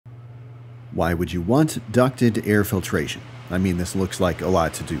Why would you want ducted air filtration? I mean, this looks like a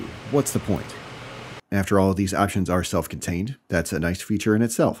lot to do. What's the point? After all, these options are self-contained. That's a nice feature in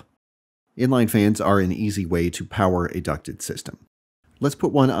itself. Inline fans are an easy way to power a ducted system. Let's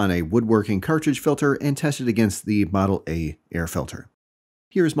put one on a woodworking cartridge filter and test it against the Model A air filter.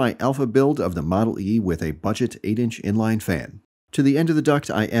 Here's my alpha build of the Model E with a budget 8-inch inline fan. To the end of the duct,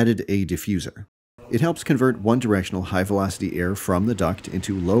 I added a diffuser. It helps convert one-directional high-velocity air from the duct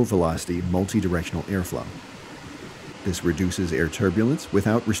into low-velocity multi-directional airflow. This reduces air turbulence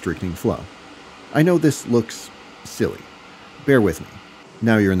without restricting flow. I know this looks silly. Bear with me.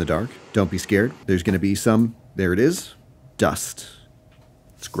 Now you're in the dark. Don't be scared. There's going to be some, there it is, dust.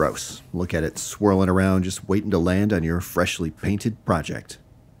 It's gross. Look at it swirling around, just waiting to land on your freshly painted project.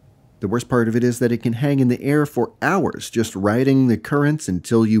 The worst part of it is that it can hang in the air for hours, just riding the currents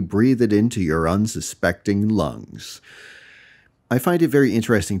until you breathe it into your unsuspecting lungs. I find it very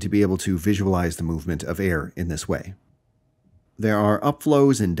interesting to be able to visualize the movement of air in this way. There are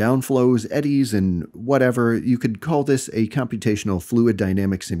upflows and downflows, eddies, and whatever. You could call this a computational fluid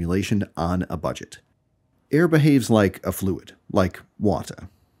dynamic simulation on a budget. Air behaves like a fluid, like water,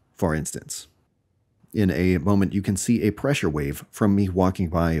 for instance. In a moment, you can see a pressure wave from me walking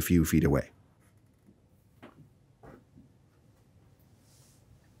by a few feet away.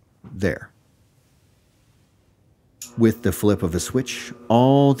 There. With the flip of a switch,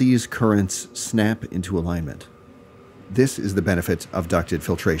 all these currents snap into alignment. This is the benefit of ducted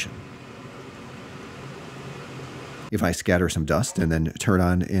filtration. If I scatter some dust and then turn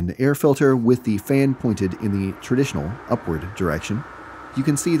on an air filter with the fan pointed in the traditional upward direction, you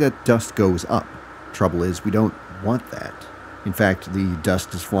can see that dust goes up. Trouble is, we don't want that. In fact, the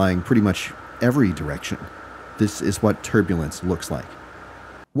dust is flying pretty much every direction. This is what turbulence looks like.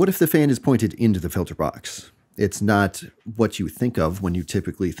 What if the fan is pointed into the filter box? It's not what you think of when you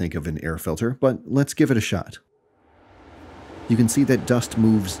typically think of an air filter, but let's give it a shot. You can see that dust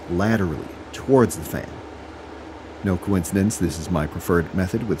moves laterally towards the fan. No coincidence, this is my preferred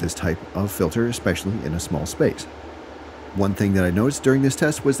method with this type of filter, especially in a small space. One thing that I noticed during this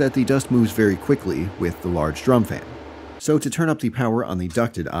test was that the dust moves very quickly with the large drum fan. So to turn up the power on the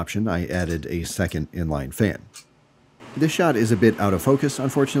ducted option, I added a second inline fan. This shot is a bit out of focus,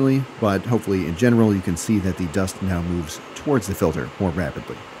 unfortunately, but hopefully in general you can see that the dust now moves towards the filter more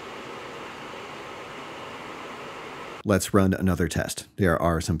rapidly. Let's run another test. There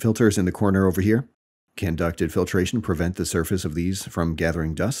are some filters in the corner over here. Can ducted filtration prevent the surface of these from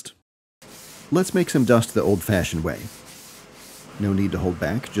gathering dust? Let's make some dust the old-fashioned way. No need to hold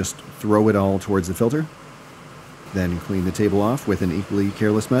back, just throw it all towards the filter. Then clean the table off with an equally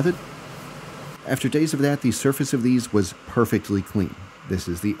careless method. After days of that, the surface of these was perfectly clean. This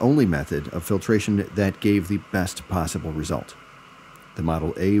is the only method of filtration that gave the best possible result. The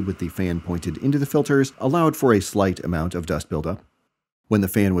Model A with the fan pointed into the filters allowed for a slight amount of dust buildup. When the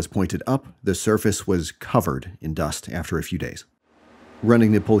fan was pointed up, the surface was covered in dust after a few days.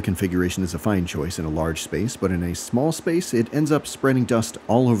 Running the pull configuration is a fine choice in a large space, but in a small space, it ends up spreading dust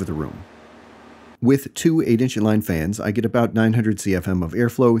all over the room. With two 8-inch inline fans, I get about 900 CFM of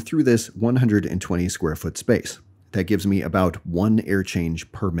airflow through this 120 square foot space. That gives me about 1 air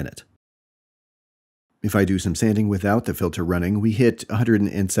change per minute. If I do some sanding without the filter running, we hit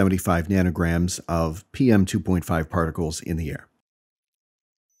 175 nanograms of PM2.5 particles in the air.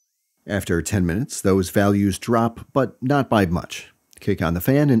 After 10 minutes, those values drop, but not by much. Kick on the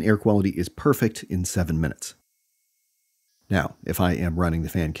fan and air quality is perfect in 7 minutes. Now, if I am running the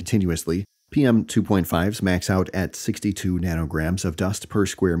fan continuously, PM2.5s max out at 62 nanograms of dust per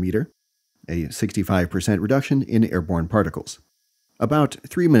square meter, a 65% reduction in airborne particles. About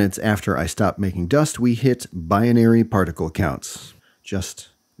 3 minutes after I stopped making dust, we hit binary particle counts, just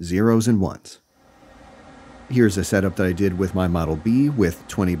zeros and ones. Here's a setup that I did with my Model B with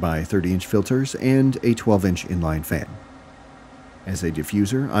 20 by 30-inch filters and a 12-inch inline fan. As a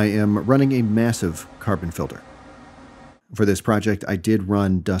diffuser, I am running a massive carbon filter. For this project, I did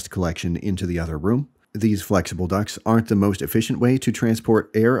run dust collection into the other room. These flexible ducts aren't the most efficient way to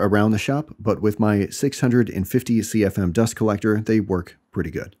transport air around the shop, but with my 650 CFM dust collector, they work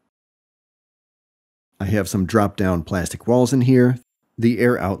pretty good. I have some drop-down plastic walls in here. The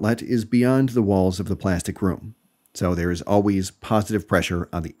air outlet is beyond the walls of the plastic room, so there is always positive pressure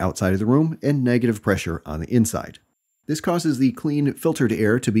on the outside of the room and negative pressure on the inside. This causes the clean, filtered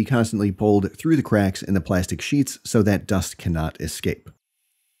air to be constantly pulled through the cracks in the plastic sheets so that dust cannot escape.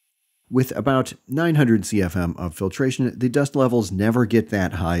 With about 900 CFM of filtration, the dust levels never get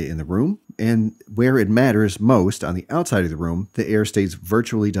that high in the room, and where it matters most, on the outside of the room, the air stays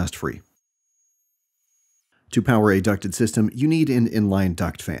virtually dust-free. To power a ducted system, you need an inline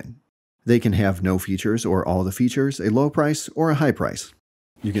duct fan. They can have no features or all the features, a low price or a high price.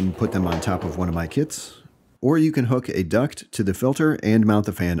 You can put them on top of one of my kits, or you can hook a duct to the filter and mount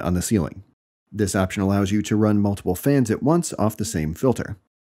the fan on the ceiling. This option allows you to run multiple fans at once off the same filter.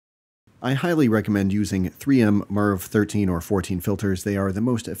 I highly recommend using 3M MERV 13 or 14 filters. They are the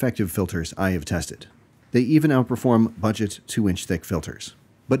most effective filters I have tested. They even outperform budget 2-inch thick filters.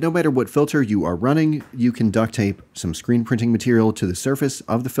 But no matter what filter you are running, you can duct tape some screen printing material to the surface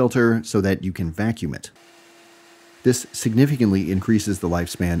of the filter so that you can vacuum it. This significantly increases the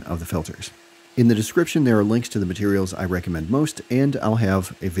lifespan of the filters. In the description, there are links to the materials I recommend most, and I'll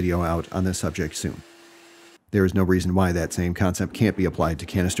have a video out on this subject soon. There is no reason why that same concept can't be applied to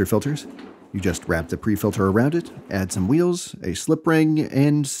canister filters. You just wrap the pre-filter around it, add some wheels, a slip ring,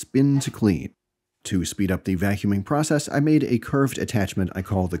 and spin to clean. To speed up the vacuuming process, I made a curved attachment I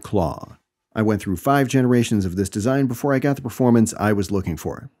call the claw. I went through 5 generations of this design before I got the performance I was looking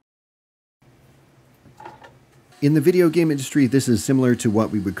for. In the video game industry, this is similar to what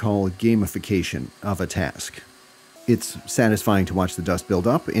we would call gamification of a task. It's satisfying to watch the dust build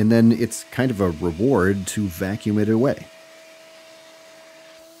up, and then it's kind of a reward to vacuum it away.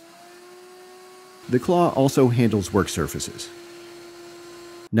 The claw also handles work surfaces.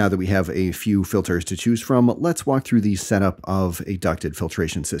 Now that we have a few filters to choose from, let's walk through the setup of a ducted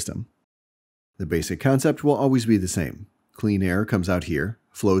filtration system. The basic concept will always be the same. Clean air comes out here,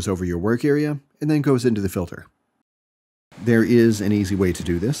 flows over your work area, and then goes into the filter. There is an easy way to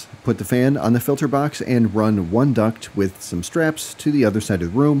do this. Put the fan on the filter box and run one duct with some straps to the other side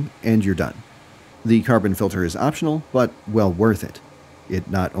of the room, and you're done. The carbon filter is optional, but well worth it. It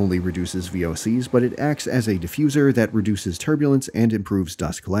not only reduces VOCs, but it acts as a diffuser that reduces turbulence and improves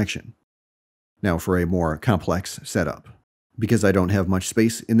dust collection. Now for a more complex setup. Because I don't have much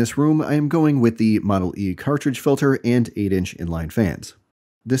space in this room, I am going with the Model E cartridge filter and 8-inch inline fans.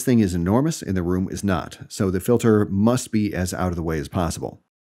 This thing is enormous and the room is not, so the filter must be as out of the way as possible.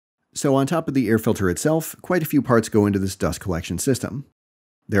 So on top of the air filter itself, quite a few parts go into this dust collection system.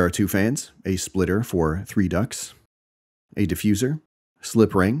 There are 2 fans, a splitter for 3 ducts, a diffuser,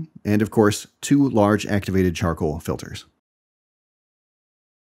 slip ring, and of course 2 large activated charcoal filters.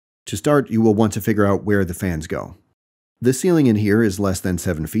 To start, you will want to figure out where the fans go. The ceiling in here is less than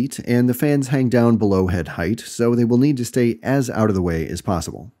 7 feet, and the fans hang down below head height, so they will need to stay as out of the way as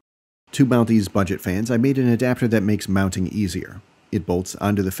possible. To mount these budget fans, I made an adapter that makes mounting easier. It bolts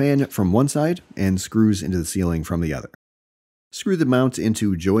onto the fan from one side and screws into the ceiling from the other. Screw the mount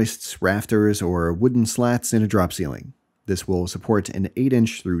into joists, rafters, or wooden slats in a drop ceiling. This will support an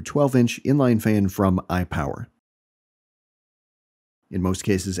 8-inch through 12-inch inline fan from iPower. In most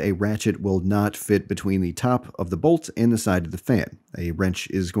cases, a ratchet will not fit between the top of the bolt and the side of the fan. A wrench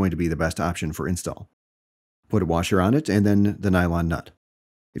is going to be the best option for install. Put a washer on it and then the nylon nut.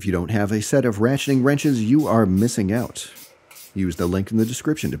 If you don't have a set of ratcheting wrenches, you are missing out. Use the link in the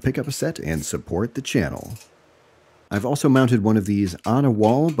description to pick up a set and support the channel. I've also mounted one of these on a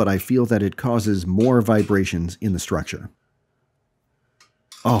wall, but I feel that it causes more vibrations in the structure.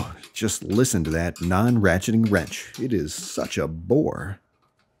 Oh, just listen to that non-ratcheting wrench. It is such a bore.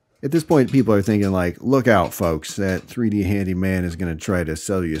 At this point, people are thinking like, look out, folks. That 3D handyman is going to try to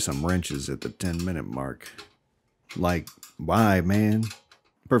sell you some wrenches at the 10-minute mark. Like, why, man?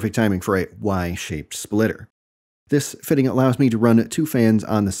 Perfect timing for a Y-shaped splitter. This fitting allows me to run 2 fans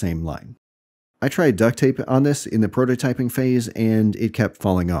on the same line. I tried duct tape on this in the prototyping phase, and it kept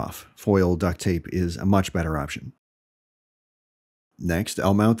falling off. Foil duct tape is a much better option. Next,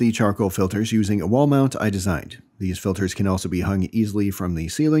 I'll mount the charcoal filters using a wall mount I designed. These filters can also be hung easily from the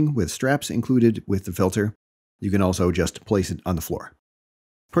ceiling with straps included with the filter. You can also just place it on the floor.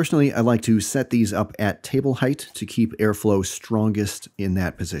 Personally, I like to set these up at table height to keep airflow strongest in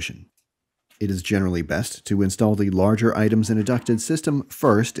that position. It is generally best to install the larger items in a ducted system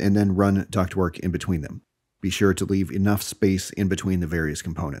first and then run ductwork in between them. Be sure to leave enough space in between the various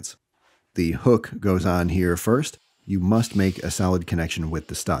components. The hook goes on here first. You must make a solid connection with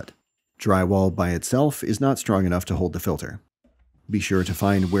the stud. Drywall by itself is not strong enough to hold the filter. Be sure to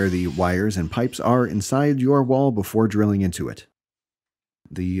find where the wires and pipes are inside your wall before drilling into it.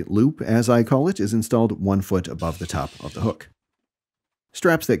 The loop, as I call it, is installed 1 foot above the top of the hook.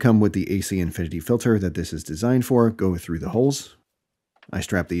 Straps that come with the AC Infinity filter that this is designed for go through the holes. I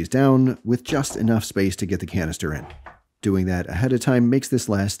strap these down with just enough space to get the canister in. Doing that ahead of time makes this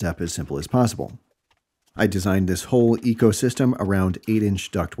last step as simple as possible. I designed this whole ecosystem around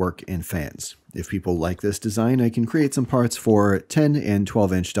 8-inch ductwork and fans. If people like this design, I can create some parts for 10 and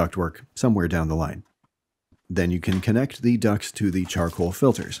 12-inch ductwork somewhere down the line. Then you can connect the ducts to the charcoal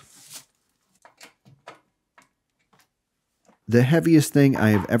filters. The heaviest thing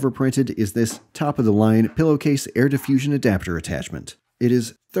I have ever printed is this top-of-the-line pillowcase air diffusion adapter attachment. It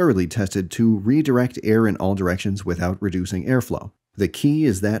is thoroughly tested to redirect air in all directions without reducing airflow. The key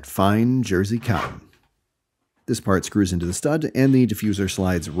is that fine jersey cotton. This part screws into the stud, and the diffuser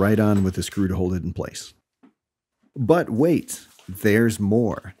slides right on with the screw to hold it in place. But wait, there's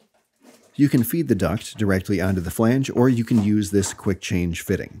more. You can feed the duct directly onto the flange, or you can use this quick change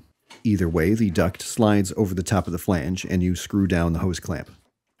fitting. Either way, the duct slides over the top of the flange, and you screw down the hose clamp.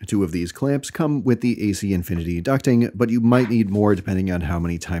 2 of these clamps come with the AC Infinity ducting, but you might need more depending on how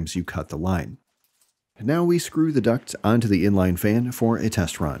many times you cut the line. Now we screw the duct onto the inline fan for a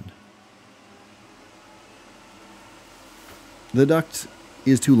test run. The duct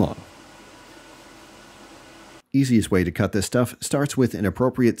is too long. Easiest way to cut this stuff starts with an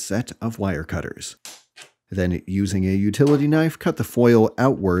appropriate set of wire cutters. Then, using a utility knife, cut the foil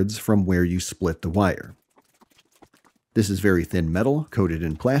outwards from where you split the wire. This is very thin metal, coated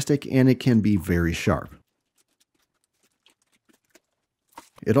in plastic, and it can be very sharp.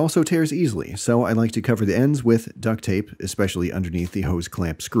 It also tears easily, so I like to cover the ends with duct tape, especially underneath the hose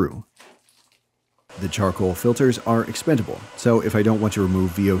clamp screw. The charcoal filters are expendable, so if I don't want to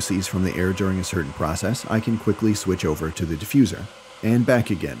remove VOCs from the air during a certain process, I can quickly switch over to the diffuser. And back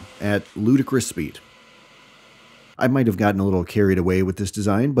again, at ludicrous speed. I might have gotten a little carried away with this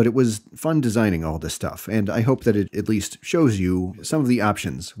design, but it was fun designing all this stuff, and I hope that it at least shows you some of the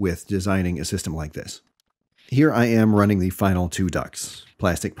options with designing a system like this. Here I am running the final 2 ducts.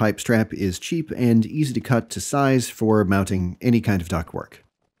 Plastic pipe strap is cheap and easy to cut to size for mounting any kind of ductwork.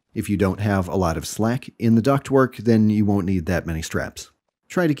 If you don't have a lot of slack in the ductwork, then you won't need that many straps.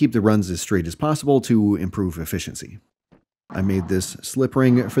 Try to keep the runs as straight as possible to improve efficiency. I made this slip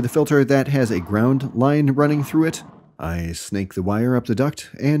ring for the filter that has a ground line running through it. I snake the wire up the duct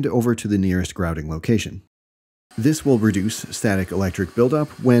and over to the nearest grouting location. This will reduce static electric buildup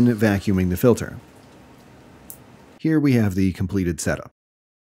when vacuuming the filter. Here we have the completed setup.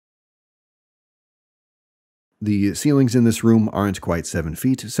 The ceilings in this room aren't quite 7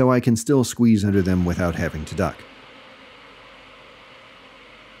 feet, so I can still squeeze under them without having to duck.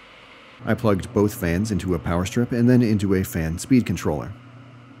 I plugged both fans into a power strip and then into a fan speed controller.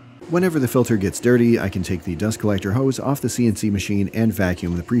 Whenever the filter gets dirty, I can take the dust collector hose off the CNC machine and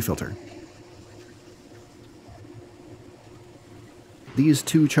vacuum the pre-filter. These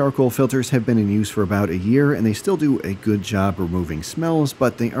 2 charcoal filters have been in use for about a year, and they still do a good job removing smells,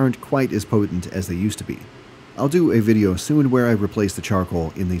 but they aren't quite as potent as they used to be. I'll do a video soon where I replace the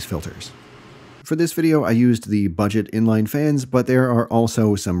charcoal in these filters. For this video, I used the budget inline fans, but there are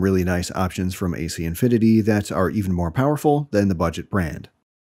also some really nice options from AC Infinity that are even more powerful than the budget brand.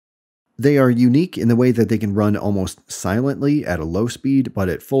 They are unique in the way that they can run almost silently at a low speed, but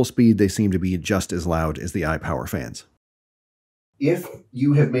at full speed they seem to be just as loud as the iPower fans. If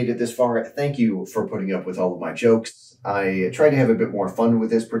you have made it this far, thank you for putting up with all of my jokes. I tried to have a bit more fun with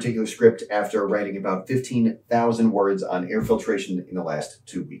this particular script after writing about 15,000 words on air filtration in the last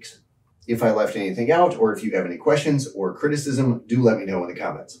 2 weeks. If I left anything out, or if you have any questions or criticism, do let me know in the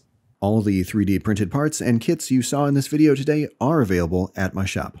comments. All the 3D printed parts and kits you saw in this video today are available at my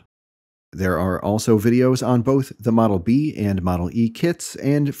shop. There are also videos on both the Model B and Model E kits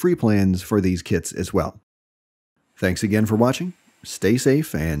and free plans for these kits as well. Thanks again for watching. Stay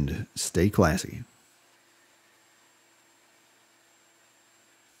safe and stay classy.